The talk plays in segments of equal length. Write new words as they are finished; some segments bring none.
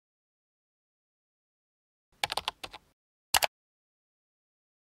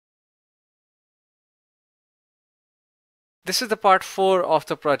This is the part 4 of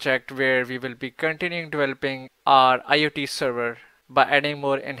the project where we will be continuing developing our IoT server by adding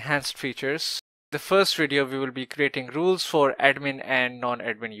more enhanced features. The first video we will be creating rules for admin and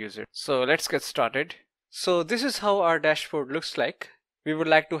non-admin users. So let's get started. So this is how our dashboard looks like. We would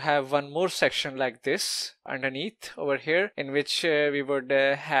like to have one more section like this underneath over here in which we would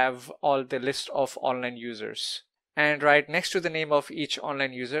have all the list of online users. And right next to the name of each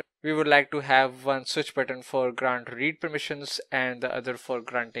online user, we would like to have one switch button for grant read permissions and the other for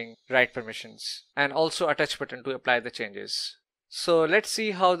granting write permissions, and also a touch button to apply the changes. So let's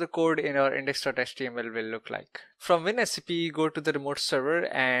see how the code in our index.html will look like. From WinSCP, go to the remote server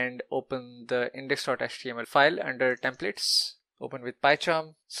and open the index.html file under templates. Open with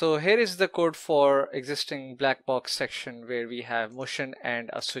PyCharm. So here is the code for existing black box section where we have motion and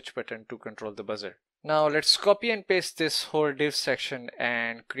a switch button to control the buzzer. Now let's copy and paste this whole div section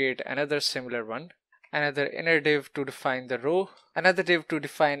and create another similar one. Another inner div to define the row. Another div to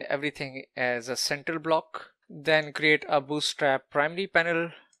define everything as a central block. Then create a bootstrap primary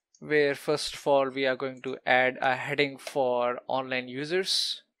panel where first of all we are going to add a heading for online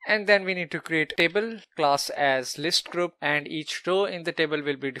users. And then we need to create a table class as list group, and each row in the table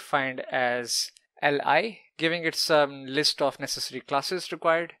will be defined as li, giving it some list of necessary classes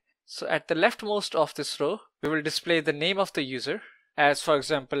required. So at the leftmost of this row, we will display the name of the user, as for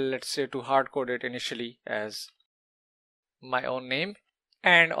example, let's say to hard code it initially as my own name.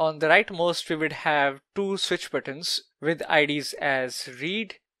 And on the rightmost, we would have two switch buttons with IDs as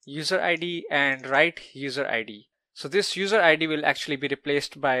read user ID and write user ID. So this user ID will actually be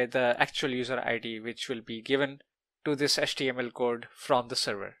replaced by the actual user ID, which will be given to this HTML code from the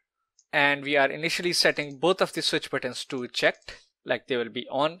server. And we are initially setting both of the switch buttons to checked, like they will be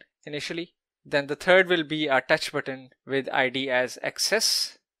on initially. Then the third will be a touch button with ID as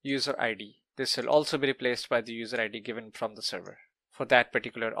access user ID. This will also be replaced by the user ID given from the server for that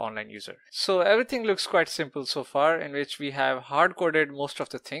particular online user. So everything looks quite simple so far, in which we have hard coded most of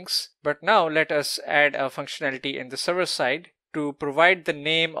the things. But now let us add a functionality in the server side to provide the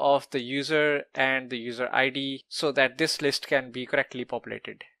name of the user and the user ID so that this list can be correctly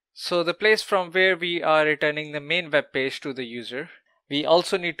populated. So the place from where we are returning the main web page to the user, we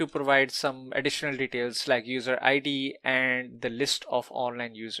also need to provide some additional details like user ID and the list of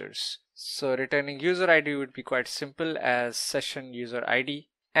online users. So returning user ID would be quite simple as session user ID.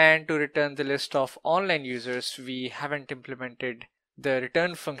 And to return the list of online users, we haven't implemented the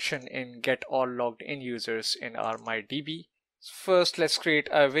return function in getAllLoggedIn users in our MyDB. First, let's create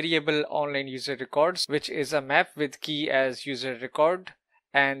a variable online user records, which is a map with key as user record,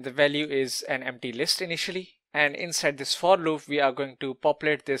 and the value is an empty list initially. And inside this for loop, we are going to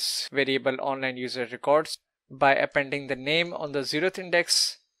populate this variable online user records by appending the name on the 0th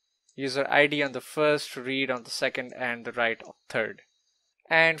index, user ID on the first, read on the second, and the write on the third.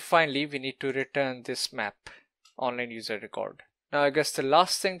 And finally, we need to return this map, online user record. Now I guess the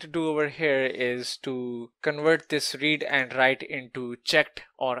last thing to do over here is to convert this read and write into checked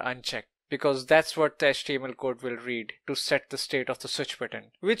or unchecked, because that's what the HTML code will read to set the state of the switch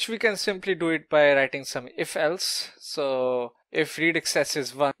button, which we can simply do it by writing some if else. So if read access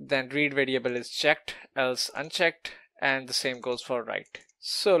is 1, then read variable is checked, else unchecked, and the same goes for write.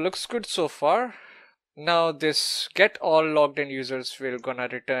 So looks good so far. Now this get all logged in users will gonna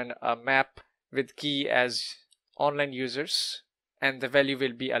return a map with key as online users, and the value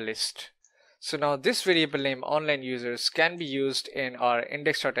will be a list. So now this variable name online users can be used in our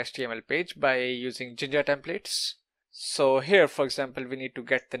index.html page by using Jinja templates. So here, for example, we need to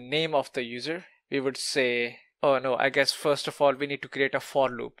get the name of the user. We would say, oh no, I guess first of all we need to create a for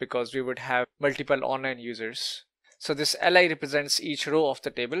loop because we would have multiple online users. So this li represents each row of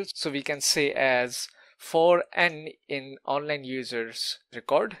the table. So we can say as for n in online users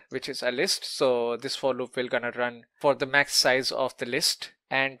record, which is a list. So this for loop will gonna run for the max size of the list.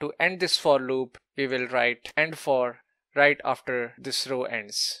 And to end this for loop, we will write end for right after this row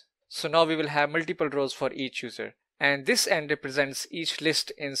ends. So now we will have multiple rows for each user. And this end represents each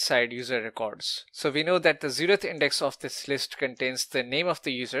list inside user records. So we know that the 0th index of this list contains the name of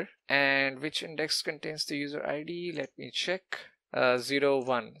the user. And which index contains the user ID? Let me check. 0,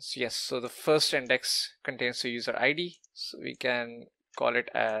 1. So yes, so the first index contains the user ID. So we can call it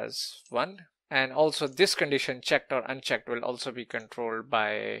as 1. And also this condition checked or unchecked will also be controlled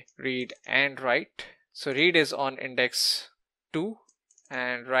by read and write. So read is on index 2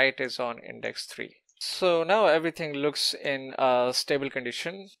 and write is on index 3. So now everything looks in a stable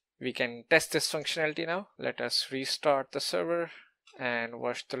condition. We can test this functionality now. Let us restart the server and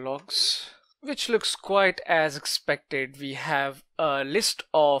watch the logs. which looks quite as expected. We have a list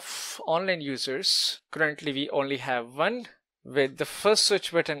of online users. Currently, we only have one, with the first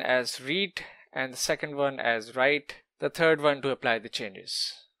search button as read and the second one as write, the third one to apply the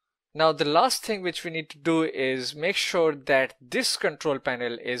changes. Now, the last thing which we need to do is make sure that this control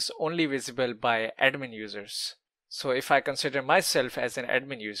panel is only visible by admin users. So if I consider myself as an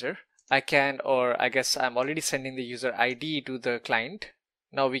admin user, I can, or I guess I'm already sending the user ID to the client.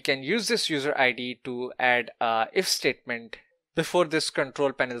 Now we can use this user ID to add a if statement before this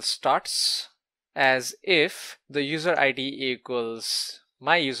control panel starts, as if the user ID equals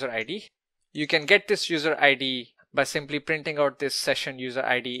my user ID. You can get this user ID by simply printing out this session user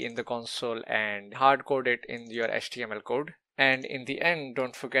ID in the console and hard code it in your HTML code. And in the end,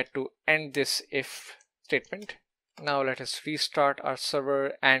 don't forget to end this if statement. Now let us restart our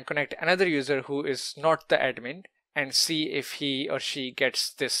server and connect another user who is not the admin and see if he or she gets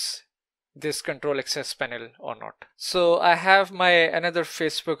this control access panel or not. So I have my another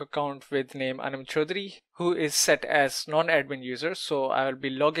Facebook account with name Anam Chaudhary, who is set as non-admin user. So I will be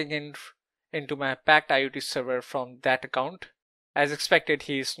logging in into my packed IoT server from that account. As expected,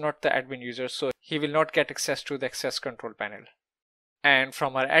 he is not the admin user, so he will not get access to the access control panel. And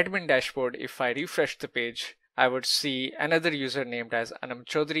from our admin dashboard, if I refresh the page, I would see another user named as Anam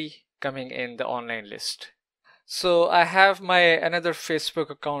Chaudhary coming in the online list. So I have my another Facebook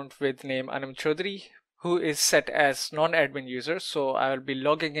account with name Anam Chaudhary, who is set as non-admin user. So I will be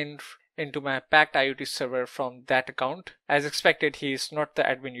logging in into my packed IoT server from that account. As expected, he is not the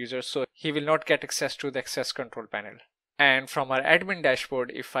admin user, so he will not get access to the access control panel. And from our admin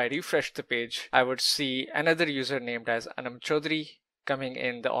dashboard, if I refresh the page, I would see another user named as Anam Chaudhary coming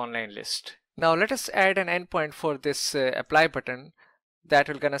in the online list. Now let us add an endpoint for this apply button that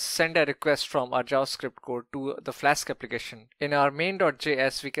will gonna send a request from our JavaScript code to the Flask application. In our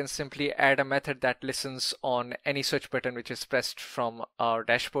main.js, we can simply add a method that listens on any search button which is pressed from our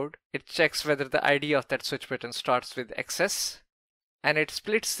dashboard. It checks whether the ID of that search button starts with XS, and it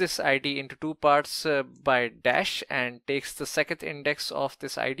splits this ID into two parts by dash and takes the second index of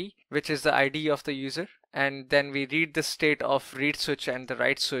this ID, which is the ID of the user. And then we read the state of read switch and the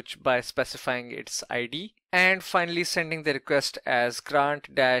write switch by specifying its ID. And finally sending the request as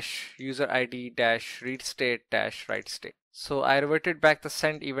grant-user ID-read state-write state. So I reverted back the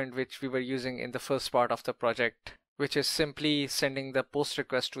send event which we were using in the first part of the project, which is simply sending the post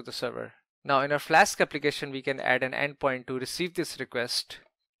request to the server. Now in our Flask application, we can add an endpoint to receive this request.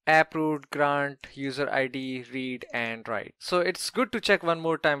 Approved, grant, user ID, read and write. So it's good to check one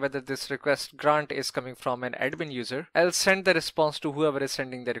more time whether this request grant is coming from an admin user. I'll send the response to whoever is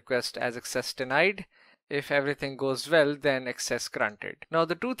sending the request as access denied. If everything goes well, then access granted. Now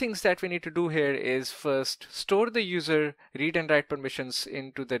the two things that we need to do here is first store the user read and write permissions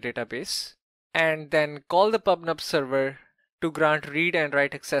into the database, and then call the PubNub server to grant read and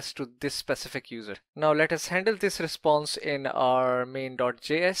write access to this specific user. Now let us handle this response in our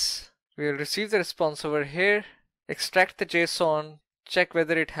main.js. We'll receive the response over here, extract the JSON, check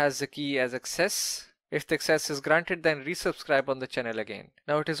whether it has the key as access. If the access is granted, then resubscribe on the channel again.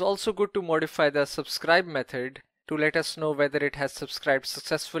 Now it is also good to modify the subscribe method to let us know whether it has subscribed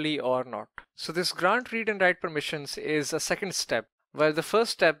successfully or not. So this grant read and write permissions is a second step, while the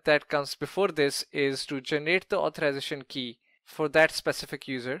first step that comes before this is to generate the authorization key for that specific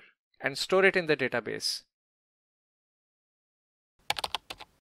user and store it in the database.